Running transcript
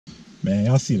Man,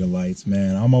 y'all see the lights,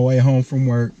 man. On my way home from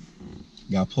work,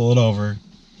 got pulled over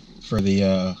for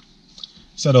the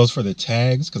said it was for the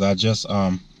tags, because I just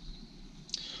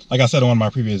like I said in one of my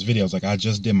previous videos, like I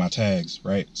just did my tags,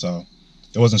 right? So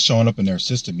it wasn't showing up in their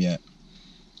system yet.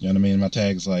 You know what I mean? My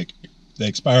tags, like, they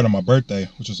expired on my birthday,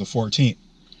 which was the 14th.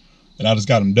 And I just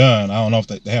got them done. I don't know if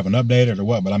they haven't updated or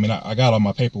what, but I mean, I got all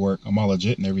my paperwork. I'm all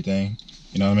legit and everything.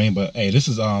 You know what I mean? But hey, this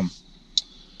is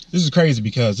crazy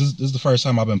because this is the first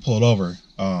time I've been pulled over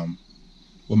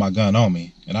with my gun on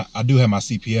me. And I do have my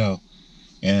CPL.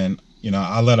 And, you know,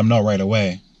 I let them know right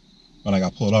away when I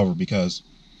got pulled over because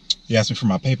he asked me for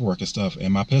my paperwork and stuff.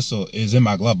 And my pistol is in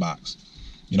my glove box.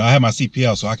 You know, I have my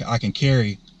CPL, so I can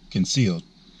carry concealed.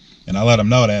 And I let him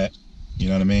know that, you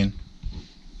know what I mean?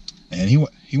 And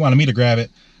he wanted me to grab it.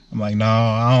 I'm like, no,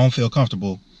 I don't feel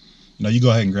comfortable. You know, you go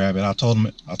ahead and grab it. I told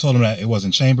him that it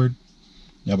wasn't chambered.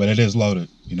 Yeah, but it is loaded.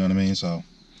 You know what I mean? So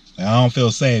I don't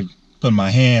feel safe putting my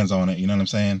hands on it. You know what I'm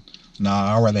saying?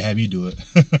 Nah, I'd rather have you do it.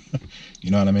 You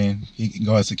know what I mean? He can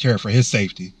go ahead and secure it for his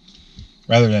safety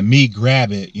rather than me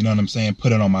grab it. You know what I'm saying?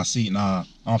 Put it on my seat. Nah,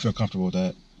 I don't feel comfortable with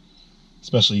that.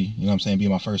 Especially, you know what I'm saying,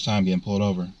 being my first time getting pulled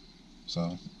over.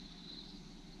 So,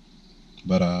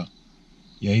 but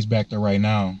yeah, he's back there right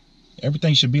now.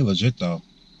 Everything should be legit though.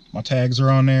 My tags are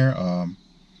on there.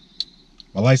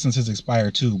 My license is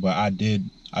expired too, but I did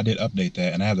update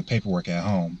that, and I have the paperwork at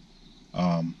home.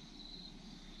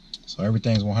 So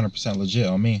everything's 100% legit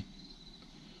on me.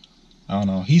 I don't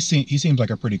know. He seems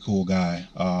like a pretty cool guy.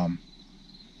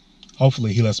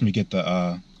 Hopefully he lets me get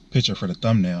the picture for the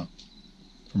thumbnail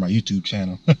for my YouTube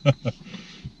channel. I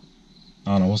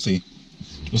don't know. We'll see.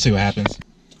 We'll see what happens.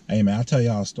 Hey man, I'll tell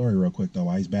y'all a story real quick though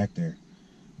while he's back there.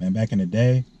 Man, back in the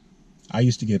day, I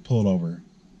used to get pulled over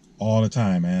all the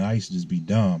time, man. I used to just be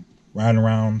dumb. Riding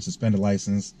around, suspended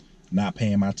license, not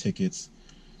paying my tickets.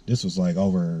 This was like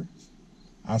over,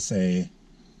 I say,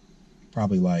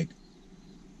 probably like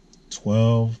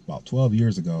about 12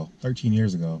 years ago, 13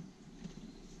 years ago.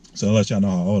 So to let y'all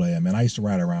know how old I am, man. I used to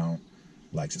ride around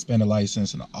like suspended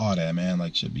license and all that, man.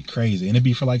 Like, should be crazy. And it'd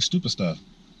be for like stupid stuff.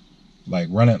 Like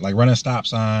running stop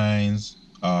signs,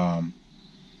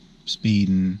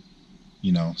 speeding,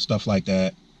 you know, stuff like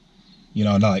that. You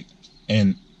know,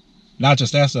 and not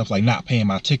just that stuff, like not paying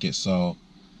my tickets. So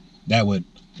that would,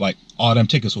 like, all them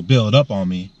tickets would build up on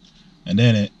me. And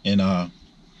then y'all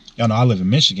know I live in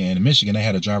Michigan. In Michigan, they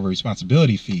had a driver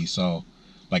responsibility fee. So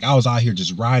like I was out here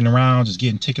just riding around, just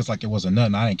getting tickets like it wasn't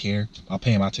nothing. I didn't care about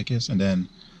paying my tickets. And then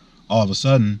all of a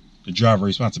sudden, the driver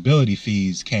responsibility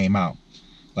fees came out.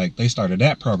 Like they started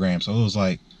that program. So it was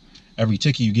like every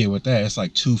ticket you get with that, it's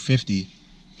like $250,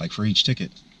 like for each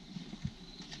ticket.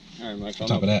 All right, Mike, I'm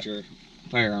gonna put your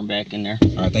firearm back in there.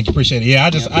 All right, thank you, appreciate it. Yeah, I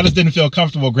just didn't feel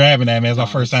comfortable grabbing that, man. It's my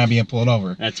first time being pulled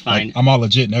over. That's fine. Like, I'm all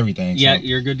legit and everything. Yeah, so.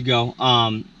 You're good to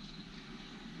go.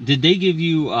 Did they give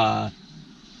you a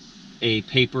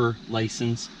paper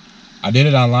license? I did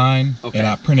it online, okay, and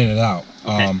I printed it out.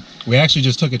 Okay. We actually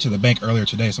just took it to the bank earlier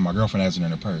today, so my girlfriend has it in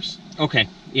her purse. Okay,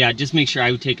 yeah, just make sure. I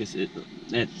would take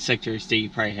that Secretary of State you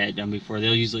probably had done before.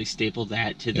 They'll usually staple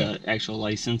that to the actual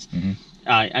license. Mm-hmm.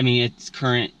 I mean, it's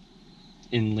current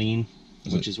in lien,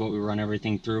 which is what we run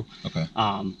everything through. Okay.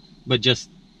 But just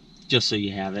so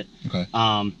you have it. Okay.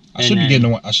 I should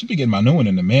be getting my new one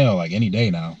in the mail like any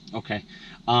day now. Okay.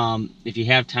 If you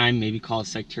have time, maybe call the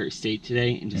Secretary of State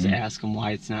today and just ask them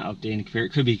why it's not updating the computer.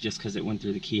 It could be just because it went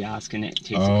through the kiosk and it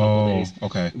takes a couple days.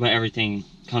 Okay. But everything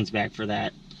comes back for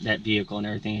that vehicle and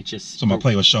everything. It's just so my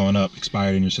plate was showing up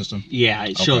expired in your system. Yeah,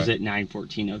 it shows it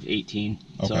 9/14 of 18.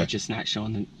 Okay. So it's just not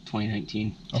showing the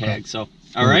 2019 tag. Okay. So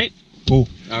all right. Cool.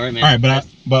 All right, man. All right,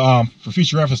 but for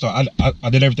future reference though, I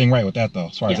did everything right with that though,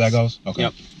 as far as that goes. Okay.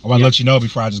 Yep. I want to let you know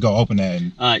before I just go open that.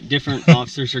 And... different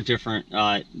officers are different.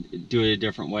 Do it a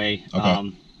different way.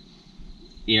 Okay.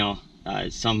 You know,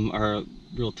 some are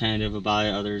real tentative about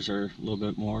it. Others are a little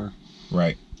bit more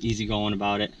easygoing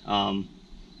about it.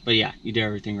 But yeah, you did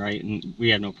everything right, and we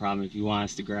have no problem. If you want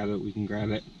us to grab it, we can grab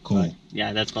it. Cool. But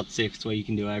yeah, that's about the safest way you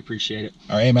can do it. I appreciate it.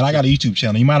 All right, hey, man, I got a YouTube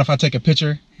channel. You mind if I take a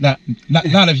picture? Not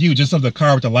of you, just of the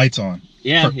car with the lights on.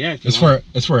 Yeah, It's for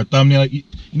a thumbnail. You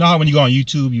know how when you go on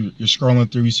YouTube, you're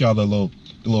scrolling through, you see all the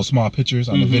little small pictures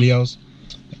on the videos.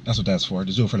 That's what that's for.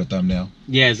 Just do it for the thumbnail.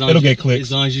 Yeah, it'll get clicks.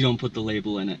 As long as you don't put the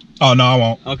label in it. Oh no, I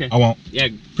won't. Okay. I won't. Yeah.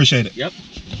 Appreciate it. Yep.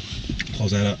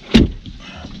 Close that up.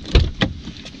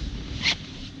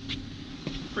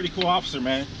 Pretty cool officer,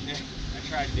 man. Yeah, I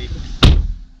tried to be.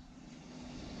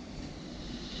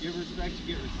 Give respect,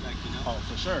 you get respect, you know? Oh,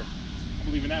 for sure. I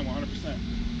believe in that 100%.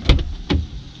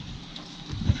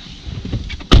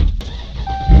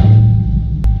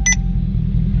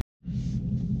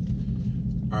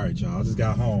 All right, y'all. I just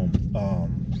got home.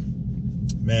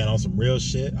 Man, on some real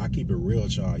shit. I keep it real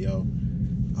with y'all, yo.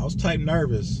 I was type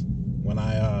nervous when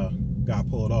I got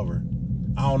pulled over.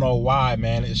 I don't know why,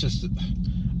 man. It's just,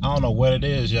 I don't know what it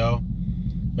is, yo.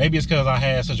 Maybe it's because I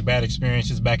had such bad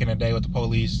experiences back in the day with the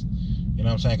police. You know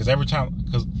what I'm saying?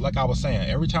 Because like I was saying,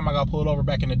 every time I got pulled over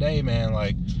back in the day, man,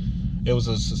 like, it was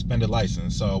a suspended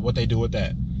license. So what they do with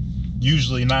that?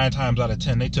 Usually 9 times out of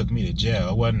 10, they took me to jail.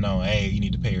 It wasn't no, hey, you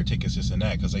need to pay your tickets, this and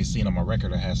that, because they seen on my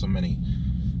record I had so many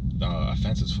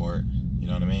offenses for it. You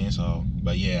know what I mean? So,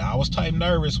 but yeah, I was type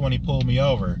nervous when he pulled me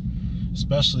over,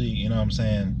 especially, you know what I'm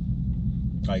saying,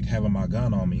 like having my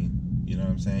gun on me. You know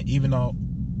what I'm saying? Even though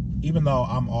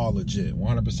I'm all legit,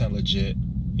 100% legit.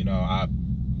 You know, I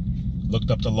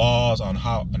looked up the laws on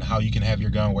how you can have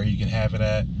your gun, where you can have it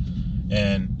at.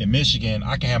 And in Michigan,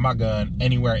 I can have my gun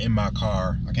anywhere in my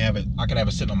car. I can have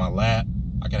it sitting on my lap.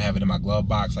 I can have it in my glove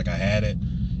box like I had it,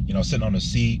 you know, sitting on the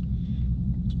seat,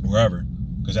 wherever,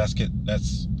 because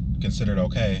that's considered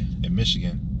okay in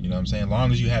Michigan. You know what I'm saying? As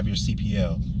long as you have your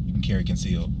CPL, you can carry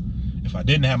concealed. If I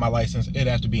didn't have my license, it'd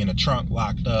have to be in the trunk,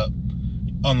 locked up,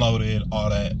 unloaded, all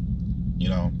that, you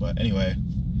know. But anyway,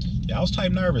 yeah, I was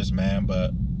type nervous, man,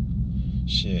 but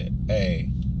shit, hey,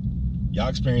 y'all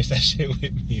experienced that shit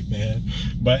with me, man.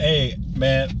 But hey,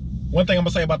 man, one thing I'm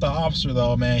gonna say about the officer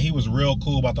though, man, he was real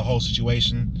cool about the whole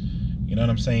situation. You know what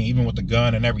I'm saying? Even with the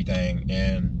gun and everything.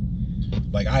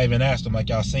 And like, I even asked him, like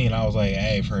y'all seen, I was like,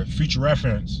 hey, for future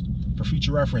reference,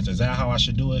 is that how I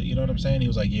should do it? You know what I'm saying? He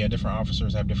was like, yeah, different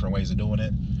officers have different ways of doing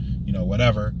it. You know,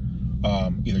 whatever.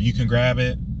 Either you can grab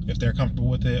it if they're comfortable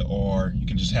with it, or you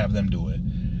can just have them do it.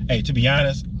 Hey, to be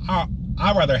honest,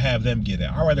 I'd rather have them get it.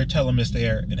 I'd rather tell them it's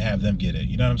there and have them get it.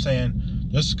 You know what I'm saying?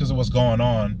 Just because of what's going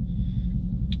on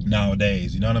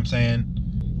nowadays. You know what I'm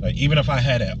saying? Like, even if I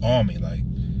had it on me, like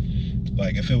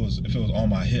if it was on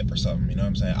my hip or something, you know what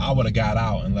I'm saying? I would have got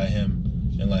out and let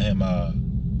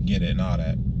him get it and all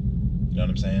that. You know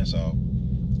what I'm saying? So,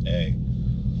 hey,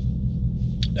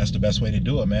 that's the best way to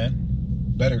do it, man.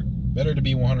 Better to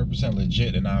be 100%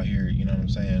 legit than out here, you know what I'm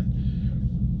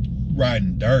saying,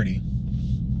 riding dirty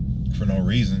for no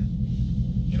reason.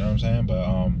 You know what I'm saying?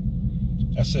 But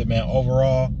that's it, man.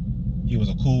 Overall, he was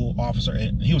a cool officer,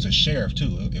 and he was a sheriff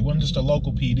too. It wasn't just a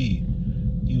local PD.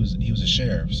 He was a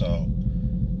sheriff. So,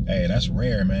 hey, that's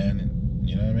rare, man.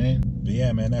 You know what I mean? But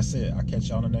yeah, man, that's it. I'll catch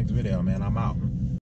y'all in the next video, man. I'm out.